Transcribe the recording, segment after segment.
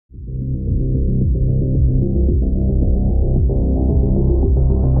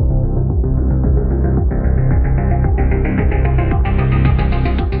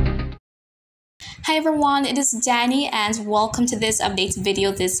everyone, it is Dani and welcome to this update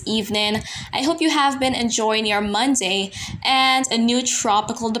video this evening. I hope you have been enjoying your Monday, and a new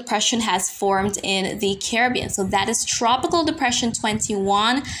tropical depression has formed in the Caribbean. So that is Tropical Depression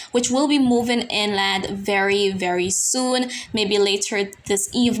 21, which will be moving inland very soon, maybe later this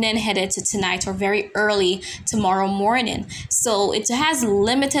evening, headed to tonight or very early tomorrow morning. So it has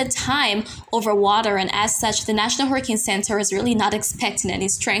limited time over water, and as such the National Hurricane Center is really not expecting any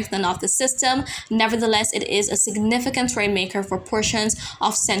strengthening of the system. Nevertheless, it is a significant rainmaker for portions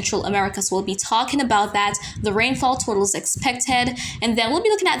of Central America. So we'll be talking about that, the rainfall totals expected, and then we'll be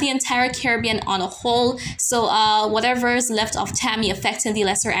looking at the entire Caribbean on a whole. So whatever is left of TAMMY affecting the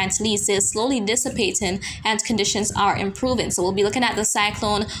Lesser Antilles is slowly dissipating and conditions are improving. So we'll be looking at the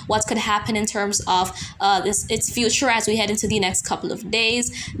cyclone, what could happen in terms of its future as we head into the next couple of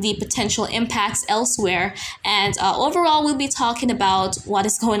days, the potential impacts elsewhere, and overall we'll be talking about what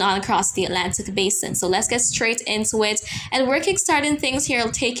is going on across the Atlantic Basin. So let's get straight into it, and we're kickstarting things here,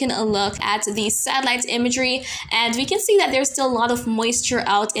 taking a look at the satellite imagery, and we can see that there's still a lot of moisture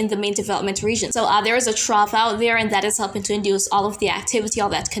out in the main development region. So there is a trough out there, and that is helping to induce all of the activity, all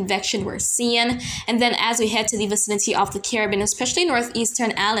that convection we're seeing. And then as we head to the vicinity of the Caribbean, especially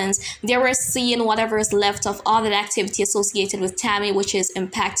northeastern islands, there we're seeing whatever is left of all that activity associated with TAMMY, which is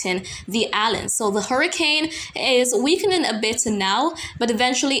impacting the islands. So the hurricane is weakening a bit now, but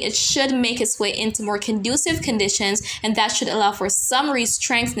eventually it should make its way into more conducive conditions, and that should allow for some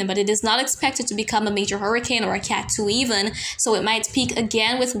re-strengthening, but it is not expected to become a major hurricane or a Cat 2 even, so it might peak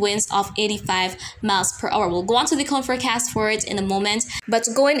again with winds of 85 miles per hour. We'll go on to the cone forecast for it in a moment, but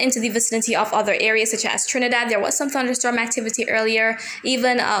going into the vicinity of other areas such as Trinidad, there was some thunderstorm activity earlier,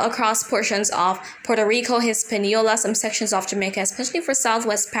 even across portions of Puerto Rico, Hispaniola, some sections of Jamaica, especially for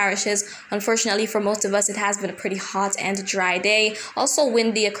southwest parishes. Unfortunately for most of us, it has been a pretty hot and dry day, also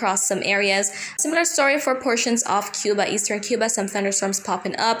windy across some areas. Similar story for portions of Cuba, eastern Cuba, some thunderstorms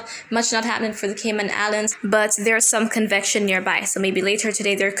popping up, much not happening for the Cayman Islands, but there's some convection nearby, so maybe later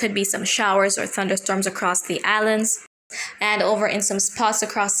today there could be some showers or thunderstorms across the islands and over in some spots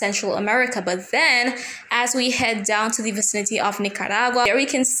across Central America. But then as we head down to the vicinity of Nicaragua, there we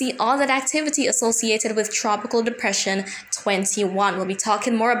can see all that activity associated with Tropical Depression 21. We'll be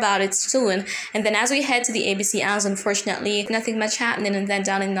talking more about it soon. And then as we head to the ABC Islands, unfortunately nothing much happening, and then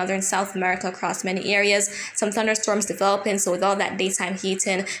down in northern South America across many areas, some thunderstorms developing. So with all that daytime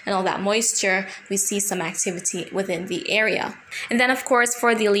heating and all that moisture, we see some activity within the area. And then of course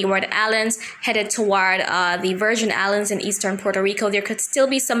for the Leeward Islands, headed toward the Virgin Islands in eastern Puerto Rico, there could still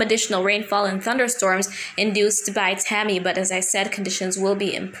be some additional rainfall and thunderstorms induced by TAMMY, but as I said, conditions will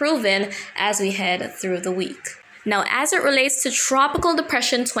be improving as we head through the week. Now, as it relates to Tropical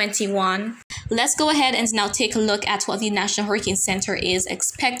Depression 21, let's go ahead and now take a look at what the National Hurricane Center is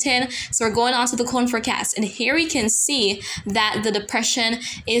expecting. So we're going on to the cone forecast, and here we can see that the depression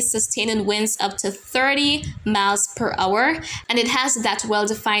is sustaining winds up to 30 miles per hour, and it has that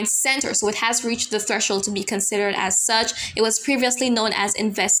well-defined center. So it has reached the threshold to be considered as such. It was previously known as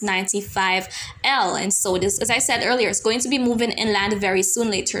Invest 95L, and so it is, as I said earlier, it's going to be moving inland very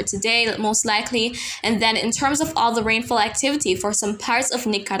soon, later today most likely. And then in terms of all the rainfall activity for some parts of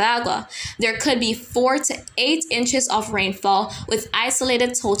Nicaragua, there could be 4 to 8 inches of rainfall with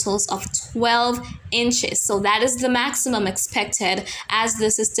isolated totals of 12 inches. So that is the maximum expected as the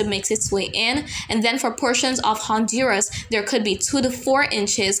system makes its way in. And then for portions of Honduras, there could be 2 to 4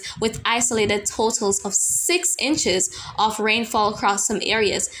 inches with isolated totals of 6 inches of rainfall across some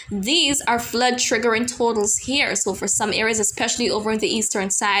areas. These are flood triggering totals here. So for some areas, especially over on the eastern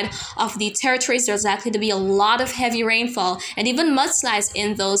side of the territories, there's likely to be a lot of heavy rainfall and even mudslides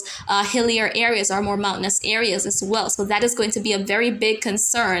in those hillier areas or more mountainous areas as well. So that is going to be a very big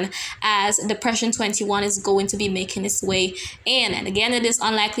concern as Depression 21 is going to be making its way in. And again, it is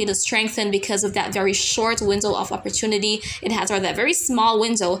unlikely to strengthen because of that very short window of opportunity it has, or that very small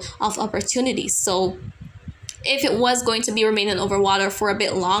window of opportunity. So if it was going to be remaining over water for a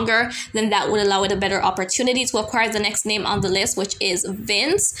bit longer, then that would allow it a better opportunity to acquire the next name on the list, which is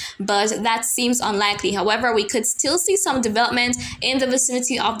Vince, but that seems unlikely. However, we could still see some development in the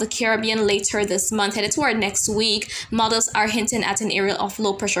vicinity of the Caribbean later this month, headed toward next week. Models are hinting at an area of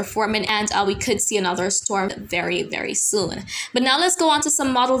low pressure forming, and we could see another storm very soon. But now let's go on to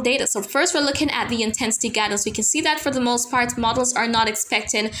some model data. So first, we're looking at the intensity guidance. We can see that for the most part, models are not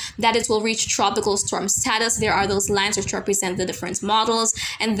expecting that it will reach tropical storm status. They there are those lines which represent the different models,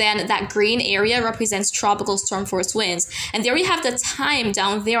 and then that green area represents tropical storm force winds. And there we have the time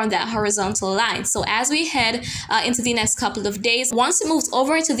down there on that horizontal line. So as we head into the next couple of days, once it moves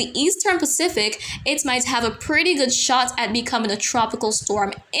over into the eastern Pacific, it might have a pretty good shot at becoming a tropical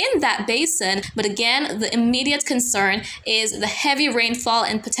storm in that basin. But again, the immediate concern is the heavy rainfall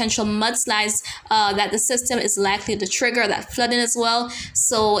and potential mudslides that the system is likely to trigger, that flooding as well.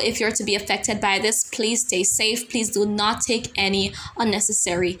 So if you're to be affected by this, please stay safe. Please do not take any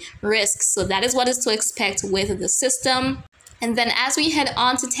unnecessary risks. So that is what is to expect with the system. And then as we head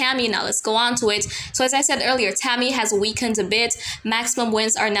on to Tammy, now let's go on to it. So as I said earlier, Tammy has weakened a bit. Maximum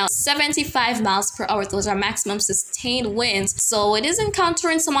winds are now 75 miles per hour. Those are maximum sustained winds. So it is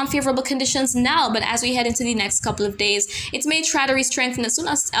encountering some unfavorable conditions now, but as we head into the next couple of days, it may try to re-strengthen as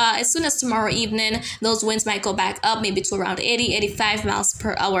soon as tomorrow evening. Those winds might go back up maybe to around 85 miles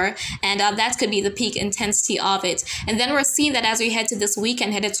per hour. And that could be the peak intensity of it. And then we're seeing that as we head to this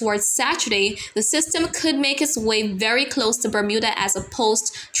weekend, headed towards Saturday, the system could make its way very close to Bermuda as a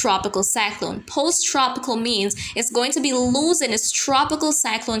post-tropical cyclone. Post-tropical means it's going to be losing its tropical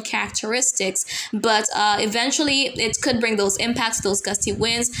cyclone characteristics, but eventually it could bring those impacts, those gusty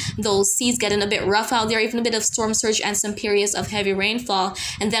winds, those seas getting a bit rough out there, even a bit of storm surge and some periods of heavy rainfall.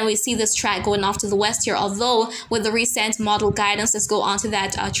 And then we see this track going off to the west here, although with the recent model guidance, let's go on to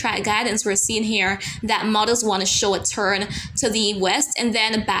that track guidance, we're seeing here that models want to show a turn to the west and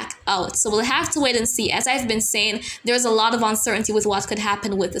then back out. So we'll have to wait and see. As I've been saying, there's a lot of uncertainty with what could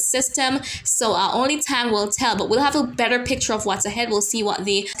happen with the system, so only time will tell, but we'll have a better picture of what's ahead. We'll see what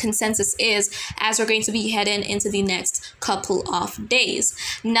the consensus is as we're going to be heading into the next couple of days.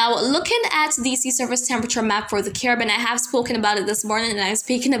 Now, looking at the sea surface temperature map for the Caribbean, I have spoken about it this morning and I'm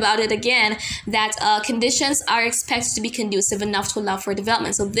speaking about it again, that conditions are expected to be conducive enough to allow for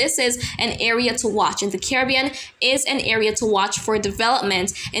development. So this is an area to watch, and the Caribbean is an area to watch for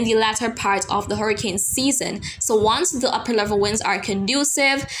development in the latter part of the hurricane season. So once the upper level winds are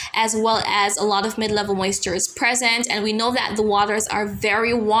conducive, as well as a lot of mid-level moisture is present, and we know that the waters are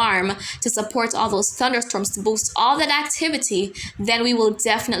very warm to support all those thunderstorms, to boost all that activity, then we will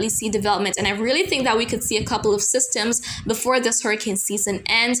definitely see development. And I really think that we could see a couple of systems before this hurricane season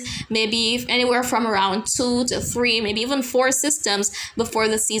ends, maybe anywhere from around 2 to 3, maybe even 4 systems before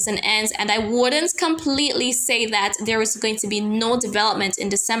the season ends. And I wouldn't completely say that there is going to be no development in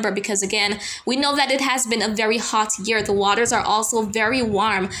December, because again, we know that it has been a very hot year. The waters are also very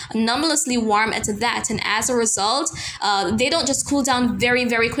warm, anomalously warm at that, and as a result, they don't just cool down very,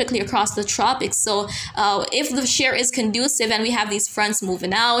 very quickly across the tropics. So if the shear is conducive and we have these fronts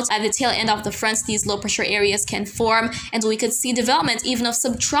moving out, at the tail end of the fronts, these low pressure areas can form, and we could see development even of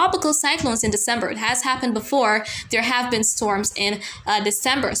subtropical cyclones in December. It has happened before. There have been storms in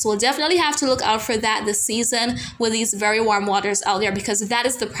December, so we'll definitely have to look out for that this season with these very warm waters out there, because that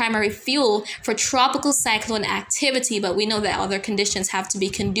is the primary fuel for tropical cyclone activity. But we know that other conditions have to be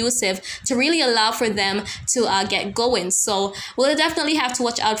conducive to really allow for them to get going. So we'll definitely have to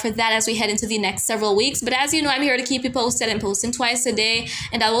watch out for that as we head into the next several weeks. But as you know, I'm here to keep you posted and posting twice a day,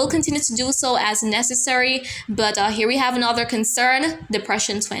 and I will continue to do so as necessary. But here we have another concern,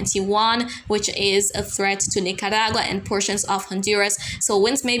 Depression 21, which is a threat to Nicaragua and portions of Honduras. So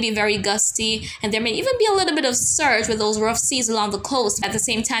winds may be very gusty, and there may even be a little bit of surge with those rough seas along the coast. At the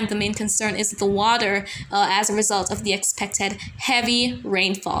same time, the main concern is the water as a result of the expected heavy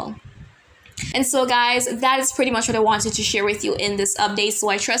rainfall. And so guys, that is pretty much what I wanted to share with you in this update. So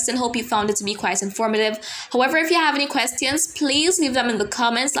I trust and hope you found it to be quite informative. However, if you have any questions, please leave them in the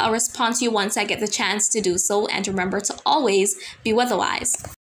comments. I'll respond to you once I get the chance to do so. And remember to always be weatherwise.